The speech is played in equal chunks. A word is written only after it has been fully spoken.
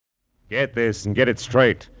Get this and get it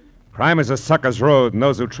straight. Crime is a sucker's road, and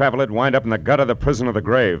those who travel it wind up in the gutter, the prison, or the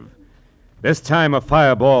grave. This time, a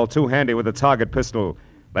fireball, too handy with a target pistol,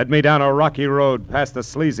 led me down a rocky road past a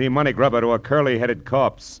sleazy money grubber to a curly-headed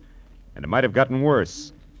corpse. And it might have gotten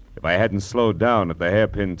worse if I hadn't slowed down at the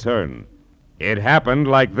hairpin turn. It happened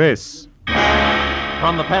like this.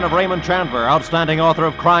 From the pen of Raymond Chandler, outstanding author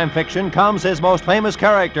of crime fiction, comes his most famous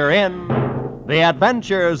character in The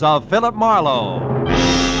Adventures of Philip Marlowe.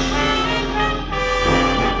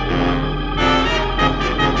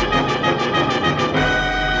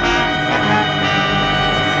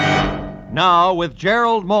 Now, with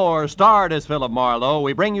Gerald Muhr starred as Philip Marlowe,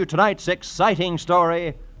 we bring you tonight's exciting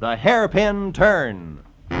story, The Hairpin Turn.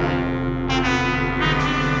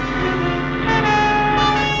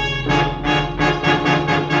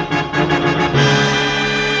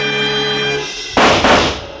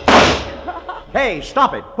 Hey,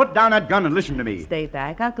 stop it. Put down that gun and listen to me. Stay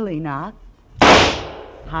back, Uncle Enoch.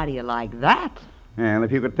 How do you like that? Well,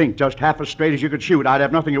 if you could think just half as straight as you could shoot, I'd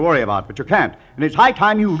have nothing to worry about, but you can't. And it's high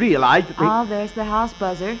time you realize that Oh, there's the house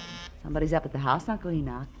buzzer. Somebody's up at the house, Uncle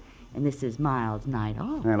Enoch. And this is Miles' night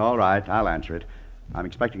off. Well, all right, I'll answer it. I'm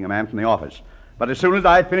expecting a man from the office. But as soon as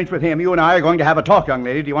I finish with him, you and I are going to have a talk, young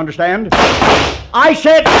lady. Do you understand? I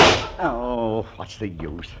said... Oh, what's the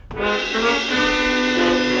use?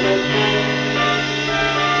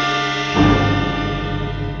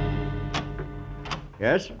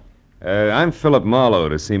 Yes? I'm Philip Marlowe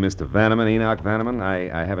to see Mr. Vanneman, Enoch Vanneman.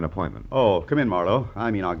 I have an appointment. Oh, come in, Marlowe.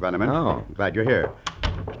 I'm Enoch Vanneman. Oh. Glad you're here.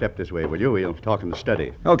 Step this way, will you? We'll talk in the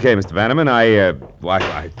study. Okay, Mr. Vanneman,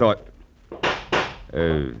 I thought...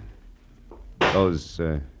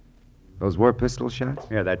 Those were pistol shots?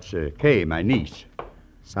 Yeah, that's Kay, my niece.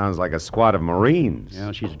 Sounds like a squad of Marines.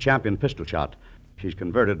 Yeah, she's a champion pistol shot. She's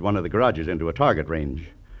converted one of the garages into a target range.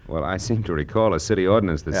 Well, I seem to recall a city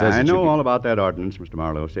ordinance that says... I it know should be- all about that ordinance, Mr.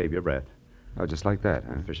 Marlowe. Save your breath. Oh, just like that,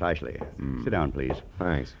 huh? Precisely. Sit down, please.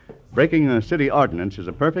 Thanks. Breaking a city ordinance is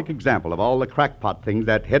a perfect example of all the crackpot things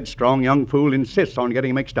that headstrong young fool insists on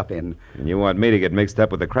getting mixed up in. And you want me to get mixed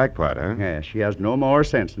up with the crackpot, huh? Yes, she has no more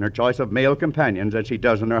sense in her choice of male companions than she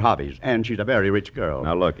does in her hobbies. And she's a very rich girl.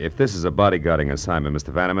 Now, look, if this is a bodyguarding assignment,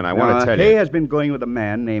 Mr. Vanneman, I want to tell Kay you... has been going with a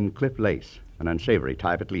man named Cliff Lace, an unsavory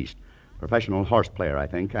type at least. Professional horse player, I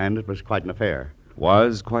think, and it was quite an affair.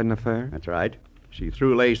 Was quite an affair? That's right. She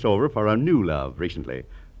threw Lace over for a new love recently.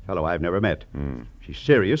 Fellow I've never met. She's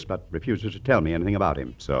serious, but refuses to tell me anything about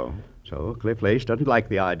him. So? So Cliff Lace doesn't like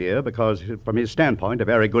the idea because, from his standpoint, a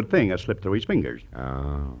very good thing has slipped through his fingers.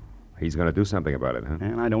 Oh. He's going to do something about it, huh?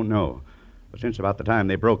 And I don't know. But since about the time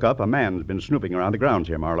they broke up, a man's been snooping around the grounds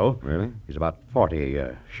here, Marlowe. Really? He's about 40,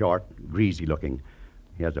 short, greasy looking.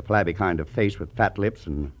 He has a flabby kind of face with fat lips,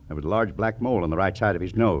 and there was a large black mole on the right side of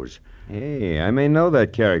his nose. Hey, I may know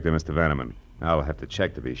that character, Mr. Vanneman. I'll have to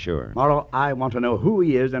check to be sure. Marlowe, I want to know who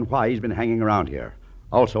he is and why he's been hanging around here.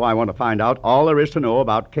 Also, I want to find out all there is to know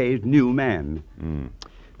about Kay's new man.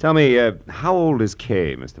 Tell me, how old is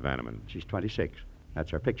Kay, Mr. Vanneman? She's 26.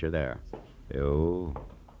 That's her picture there. Oh,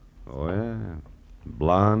 yeah.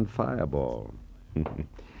 Blonde fireball.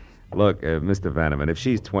 Look, Mr. Vanneman, if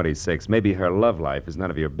she's 26, maybe her love life is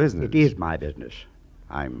none of your business. It is my business.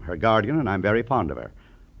 I'm her guardian, and I'm very fond of her.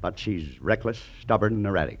 But she's reckless, stubborn, and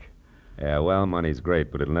erratic. Yeah, well, money's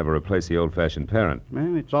great, but it'll never replace the old-fashioned parent.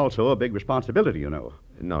 Well, it's also a big responsibility, you know.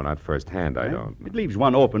 No, not firsthand, I don't. It leaves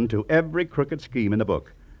one open to every crooked scheme in the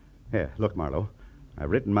book. Here, look, Marlowe.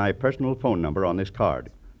 I've written my personal phone number on this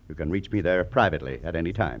card. You can reach me there privately at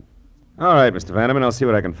any time. All right, Mr. Vanneman, I'll see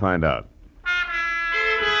what I can find out.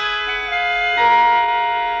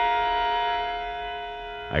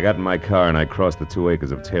 I got in my car and I crossed the 2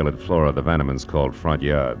 acres of tailored flora the Vannemans called front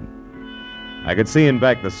yard. I could see in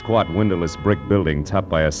back the squat, windowless brick building topped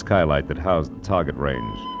by a skylight that housed the target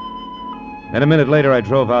range. Then a minute later, I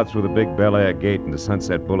drove out through the big Bel Air gate into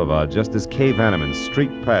Sunset Boulevard just as Kay Vanneman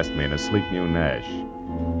streaked past me in a sleek new Nash.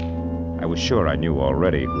 I was sure I knew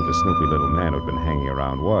already who the snoopy little man who'd been hanging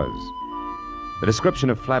around was. The description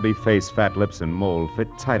of flabby face, fat lips, and mole fit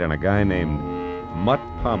tight on a guy named Mutt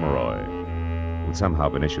Pomeroy, who'd somehow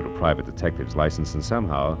been issued a private detective's license and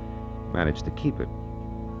somehow managed to keep it.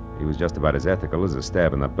 He was just about as ethical as a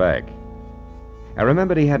stab in the back. I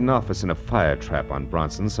remembered he had an office in a fire trap on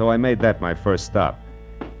Bronson, so I made that my first stop.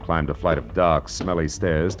 Climbed a flight of dark, smelly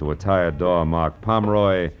stairs to a tired door marked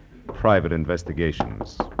Pomeroy, Private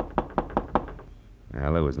Investigations.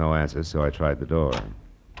 Well, there was no answer, so I tried the door.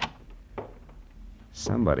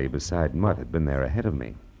 Somebody beside Mutt had been there ahead of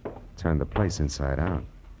me. Turned the place inside out.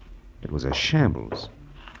 It was a shambles.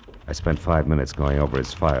 I spent 5 minutes going over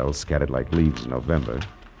his files, scattered like leaves in November.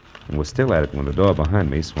 and was still at it when the door behind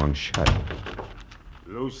me swung shut.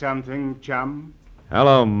 Lose something, chum?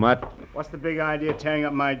 Hello, Mutt. What's the big idea tearing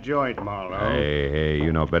up my joint, Marlowe? Hey,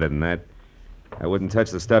 you know better than that. I wouldn't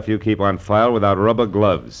touch the stuff you keep on file without rubber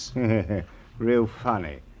gloves. Real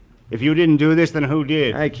funny. If you didn't do this, then who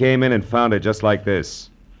did? I came in and found it just like this.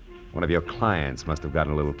 One of your clients must have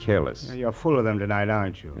gotten a little careless. You're full of them tonight,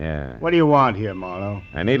 aren't you? Yeah. What do you want here, Marlowe?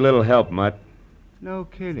 I need a little help, Mutt. No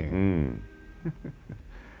kidding.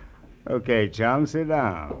 Okay, chum, sit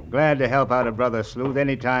down. Glad to help out a brother sleuth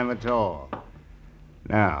any time at all.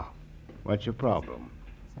 Now, what's your problem?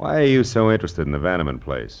 Why are you so interested in the Vanneman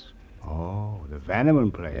place? Oh, the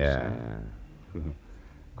Vanneman place. Yeah. Huh?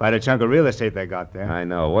 Quite a chunk of real estate they got there. I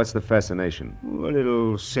know. What's the fascination? A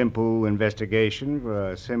little simple investigation for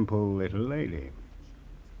a simple little lady.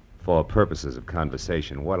 For purposes of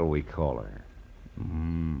conversation, what'll we call her?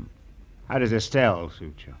 How does Estelle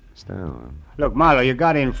suit you? Estelle. Look, Marlowe, you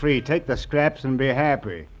got in free. Take the scraps and be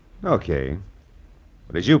happy. Okay.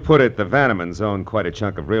 But as you put it, the Vannemans own quite a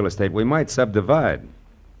chunk of real estate. We might subdivide.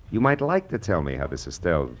 You might like to tell me how this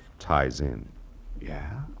Estelle ties in.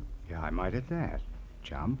 Yeah, I might at that,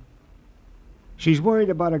 chum. She's worried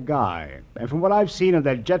about a guy. And from what I've seen of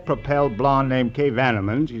that jet-propelled blonde named Kay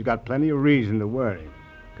Vanneman, she's got plenty of reason to worry.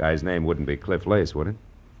 Guy's name wouldn't be Cliff Lace, would it?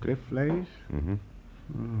 Cliff Lace?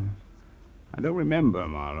 Mm-hmm. I don't remember,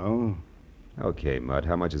 Marlowe. Okay, Mutt.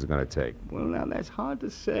 How much is it going to take? Well, now, that's hard to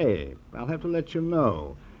say. I'll have to let you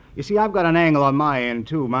know. You see, I've got an angle on my end,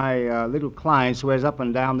 too. My little client swears up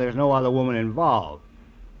and down there's no other woman involved.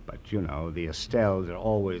 But, you know, the Estelles are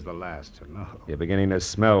always the last to know. You're beginning to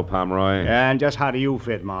smell, Pomeroy. And just how do you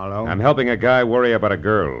fit, Marlowe? I'm helping a guy worry about a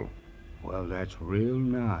girl. Well, that's real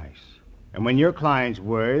nice. And when your clients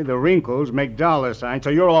worry, the wrinkles make dollar signs, so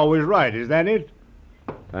you're always right. Is that it?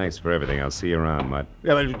 Thanks for everything. I'll see you around, Mutt.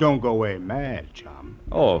 Yeah, but don't go away mad, chum.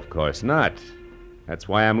 Oh, of course not. That's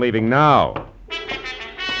why I'm leaving now.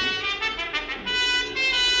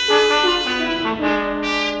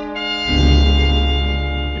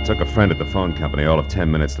 It took a friend at the phone company all of 10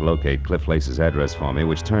 minutes to locate Cliff Lace's address for me,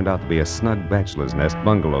 which turned out to be a snug bachelor's nest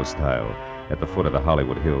bungalow style at the foot of the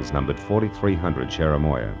Hollywood Hills, numbered 4300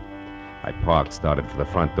 Cherimoya. I parked, started for the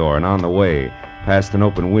front door, and on the way, past an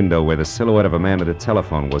open window where the silhouette of a man at a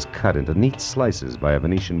telephone was cut into neat slices by a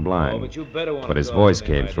Venetian blind. Oh, but you better want But to his talk voice to me,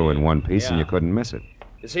 came my through dear. in one piece, and Yeah. you couldn't miss it.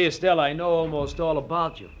 You see, Estelle, I know almost all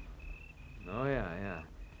about you. Oh, yeah.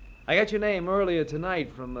 I got your name earlier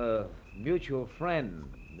tonight from a mutual friend,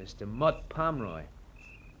 Mr. Mutt Pomeroy.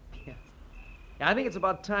 Yeah, I think it's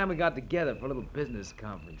about time we got together for a little business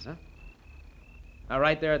conference, huh? Now,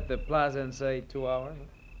 right there at the plaza in, say, 2 hours?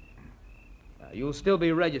 Huh? You'll still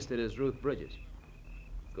be registered as Ruth Bridges.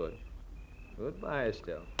 Good. Goodbye,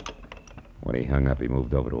 Estelle. When he hung up, he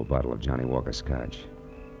moved over to a bottle of Johnny Walker Scotch.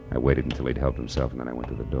 I waited until he'd helped himself, and then I went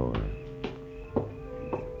to the door.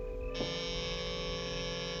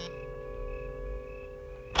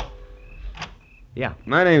 Yeah.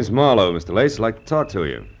 My name's Marlowe, Mr. Lace. I'd like to talk to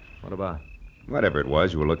you. What about? Whatever it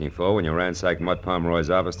was you were looking for when you ransacked Mutt Pomeroy's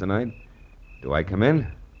office tonight. Do I come in?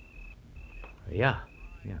 Yeah,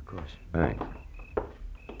 of course. Thanks.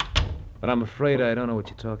 But I'm afraid I don't know what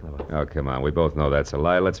you're talking about. Oh, come on. We both know that's a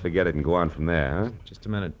lie. Let's forget it and go on from there, huh? Just a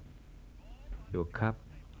minute. You a cop?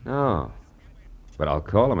 No. But I'll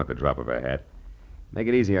call him at the drop of a hat. Make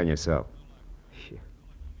it easy on yourself.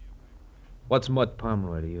 What's Mutt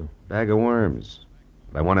Pomeroy to you? Bag of worms.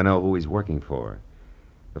 But I want to know who he's working for.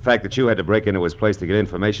 The fact that you had to break into his place to get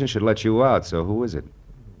information should let you out, so who is it?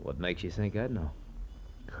 What makes you think I'd know?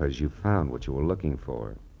 Because you found what you were looking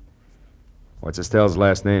for. What's Estelle's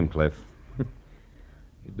last name, Cliff?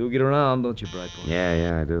 You do get around, don't you, Brightboy?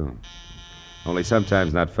 Yeah, I do. Only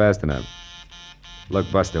sometimes not fast enough.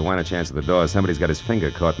 Look, Buster, why don't you answer the door? Somebody's got his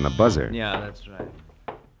finger caught in the buzzer. Yeah, that's right.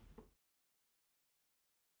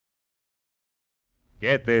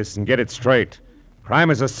 Get this and get it straight. Crime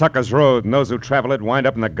is a sucker's road, and those who travel it wind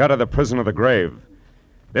up in the gutter, the prison, or the grave.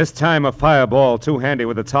 This time, a fireball, too handy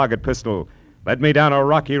with a target pistol, led me down a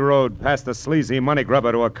rocky road past a sleazy money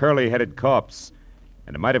grubber to a curly-headed corpse.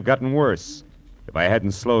 And it might have gotten worse if I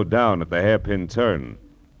hadn't slowed down at the hairpin turn.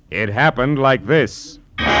 It happened like this.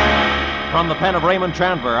 From the pen of Raymond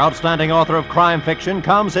Chandler, outstanding author of crime fiction,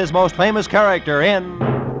 comes his most famous character in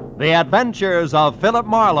The Adventures of Philip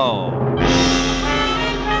Marlowe.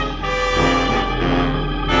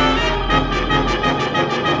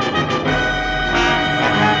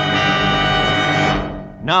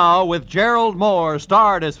 Now, with Gerald Muhr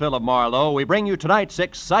starred as Philip Marlowe, we bring you tonight's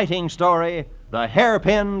exciting story, The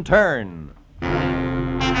Hairpin Turn.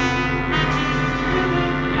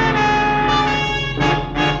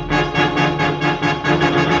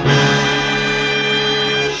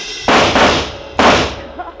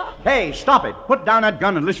 Hey, stop it. Put down that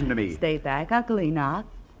gun and listen to me. Stay back, Uncle Enoch.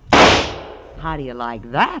 How do you like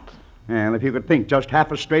that? And if you could think just half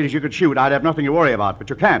as straight as you could shoot, I'd have nothing to worry about, but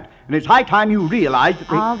you can't. And it's high time you realized that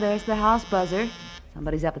Oh, there's the house buzzer.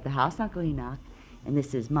 Somebody's up at the house, Uncle Enoch. And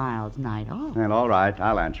this is Miles' night off. Well, all right,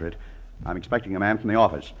 I'll answer it. I'm expecting a man from the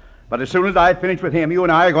office. But as soon as I finish with him, you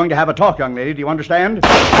and I are going to have a talk, young lady. Do you understand?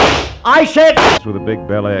 I said... Through the big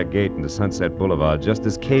Bel Air gate into Sunset Boulevard just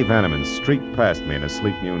as Kay Vanneman streaked past me in a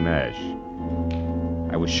sleek new Nash.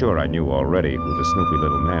 I was sure I knew already who the snoopy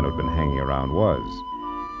little man who'd been hanging around was.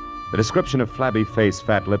 The description of flabby face,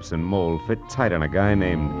 fat lips, and mole fit tight on a guy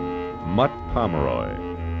named Mutt Pomeroy,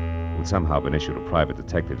 who'd somehow been issued a private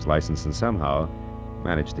detective's license and somehow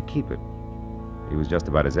managed to keep it. He was just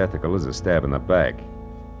about as ethical as a stab in the back.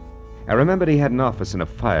 I remembered he had an office in a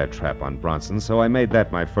fire trap on Bronson, so I made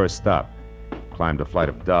that my first stop. Climbed a flight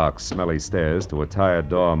of dark, smelly stairs to a tired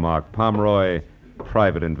door marked Pomeroy,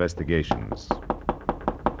 Private Investigations.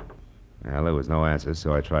 Well, there was no answer,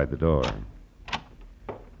 so I tried the door.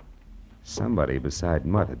 Somebody beside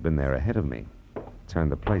Mutt had been there ahead of me,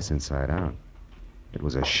 turned the place inside out. It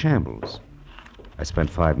was a shambles. I spent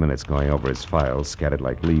 5 minutes going over his files, scattered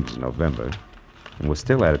like leaves in November, and was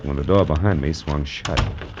still at it when the door behind me swung shut.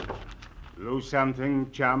 Lose something,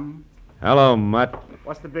 chum? Hello, Mutt.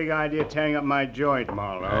 What's the big idea tearing up my joint,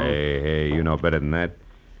 Marlowe? Hey, you know better than that.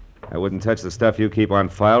 I wouldn't touch the stuff you keep on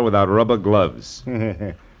file without rubber gloves.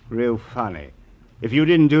 Real funny. If you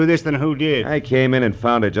didn't do this, then who did? I came in and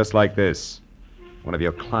found it just like this. One of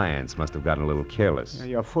your clients must have gotten a little careless.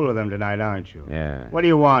 You're full of them tonight, aren't you? Yeah. What do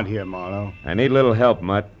you want here, Marlowe? I need a little help,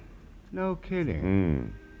 Mutt. No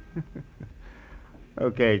kidding.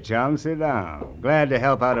 Okay, chum, sit down. Glad to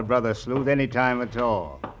help out a brother sleuth any time at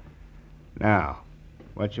all. Now,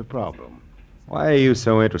 what's your problem? Why are you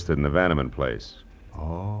so interested in the Vanneman place?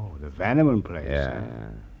 Oh, the Vanneman place. Yeah.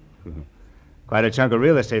 Quite a chunk of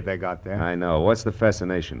real estate they got there. I know. What's the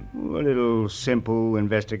fascination? A little simple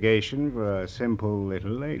investigation for a simple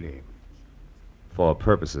little lady. For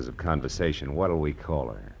purposes of conversation, what'll we call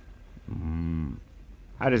her?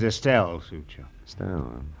 How does Estelle suit you?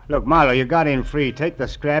 Estelle. Look, Marlowe, you got in free. Take the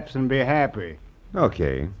scraps and be happy.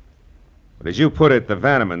 Okay. But as you put it, the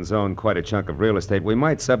Vannemans own quite a chunk of real estate. We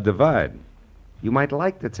might subdivide. You might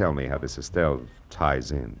like to tell me how this Estelle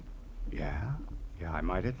ties in. Yeah, I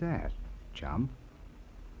might at that, chum.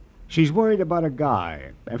 She's worried about a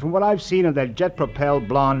guy. And from what I've seen of that jet-propelled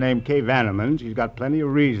blonde named Kay Vanneman, she's got plenty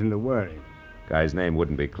of reason to worry. Guy's name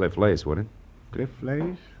wouldn't be Cliff Lace, would it? Cliff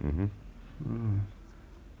Lace? Mm-hmm.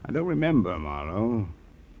 I don't remember, Marlowe.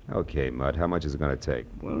 Okay, Mutt. How much is it going to take?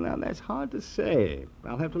 Well, now, that's hard to say.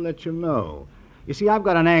 I'll have to let you know. You see, I've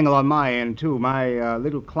got an angle on my end, too. My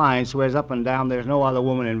little client swears up and down there's no other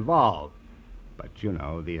woman involved. But, you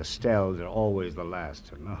know, the Estelles are always the last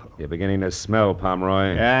to know. You're beginning to smell,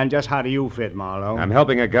 Pomeroy. And just how do you fit, Marlowe? I'm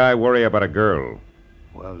helping a guy worry about a girl.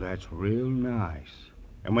 Well, that's real nice.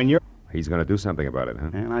 And when you're... He's going to do something about it, huh?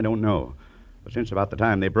 And I don't know. But since about the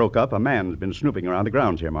time they broke up, a man's been snooping around the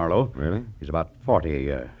grounds here, Marlowe. Really? He's about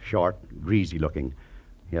 40, short, greasy looking.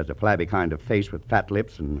 He has a flabby kind of face with fat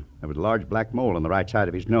lips, and there was a large black mole on the right side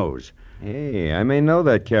of his nose. Hey, I may know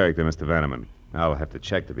that character, Mr. Vanneman. I'll have to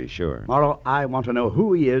check to be sure. Marlowe, I want to know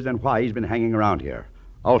who he is and why he's been hanging around here.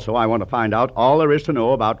 Also, I want to find out all there is to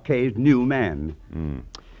know about Kay's new man.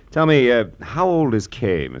 Tell me, how old is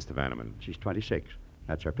Kay, Mr. Vanneman? She's 26.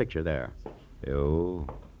 That's her picture there. Oh,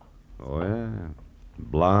 yeah.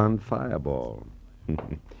 Blonde fireball.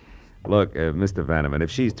 Look, Mr. Vanneman, if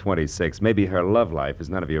she's 26, maybe her love life is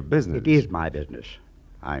none of your business. It is my business.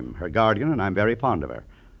 I'm her guardian, and I'm very fond of her.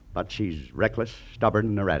 But she's reckless, stubborn,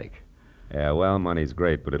 and erratic. Yeah, well, money's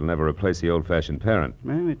great, but it'll never replace the old-fashioned parent.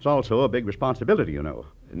 Well, it's also a big responsibility, you know.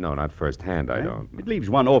 No, not firsthand, I don't. It leaves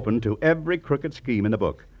one open to every crooked scheme in the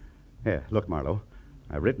book. Here, look, Marlowe.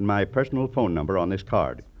 I've written my personal phone number on this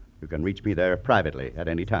card. You can reach me there privately at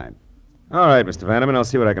any time. All right, Mr. Vanneman, I'll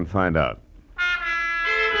see what I can find out.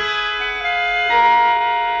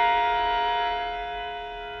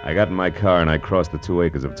 I got in my car and I crossed the 2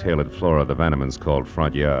 acres of tailored flora the Vannemans called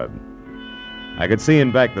front yard. I could see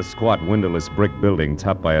in back the squat, windowless brick building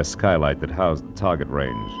topped by a skylight that housed the target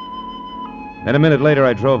range. Then a minute later,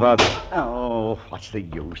 I drove out... Oh, what's the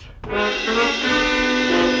use?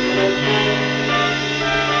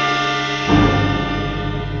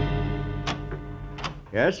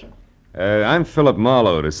 Yes? I'm Philip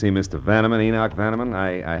Marlowe to see Mr. Vanneman, Enoch Vanneman.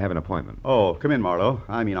 I have an appointment. Oh, come in, Marlowe.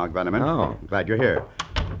 I'm Enoch Vanneman. Oh. I'm glad you're here.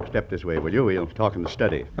 Step this way, will you? We'll talk in the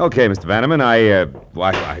study. Okay, Mr. Vanneman,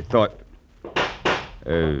 I thought...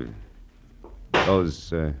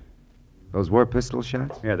 Those were pistol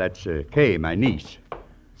shots? Yeah, that's Kay, my niece.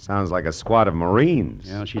 Sounds like a squad of Marines.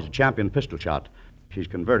 Yeah, she's a champion pistol shot. She's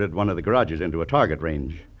converted one of the garages into a target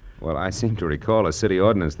range. Well, I seem to recall a city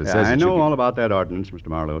ordinance that Yeah, says I it know should be... all about that ordinance, Mr.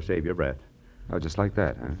 Marlowe. Save your breath. Oh, just like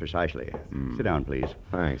that, huh? Precisely. Sit down, please.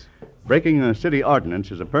 Thanks. Breaking a city ordinance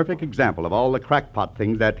is a perfect example of all the crackpot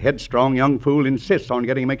things that headstrong young fool insists on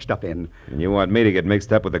getting mixed up in. And you want me to get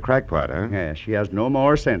mixed up with the crackpot, huh? Yeah, she has no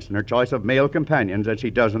more sense in her choice of male companions than she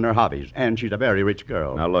does in her hobbies. And she's a very rich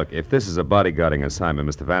girl. Now, look, if this is a bodyguarding assignment,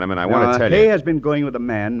 Mr. Vanneman, I want to tell Kay you... has been going with a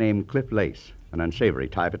man named Cliff Lace, an unsavory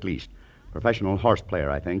type at least. Professional horse player,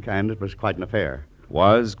 I think, and it was quite an affair.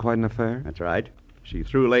 Was quite an affair? That's right. She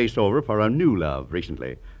threw Lace over for a new love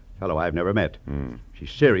recently. Fellow I've never met.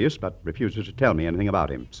 She's serious, but refuses to tell me anything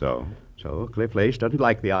about him. So? So Cliff Lace doesn't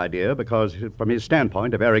like the idea because, from his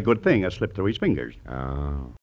standpoint, a very good thing has slipped through his fingers. Oh.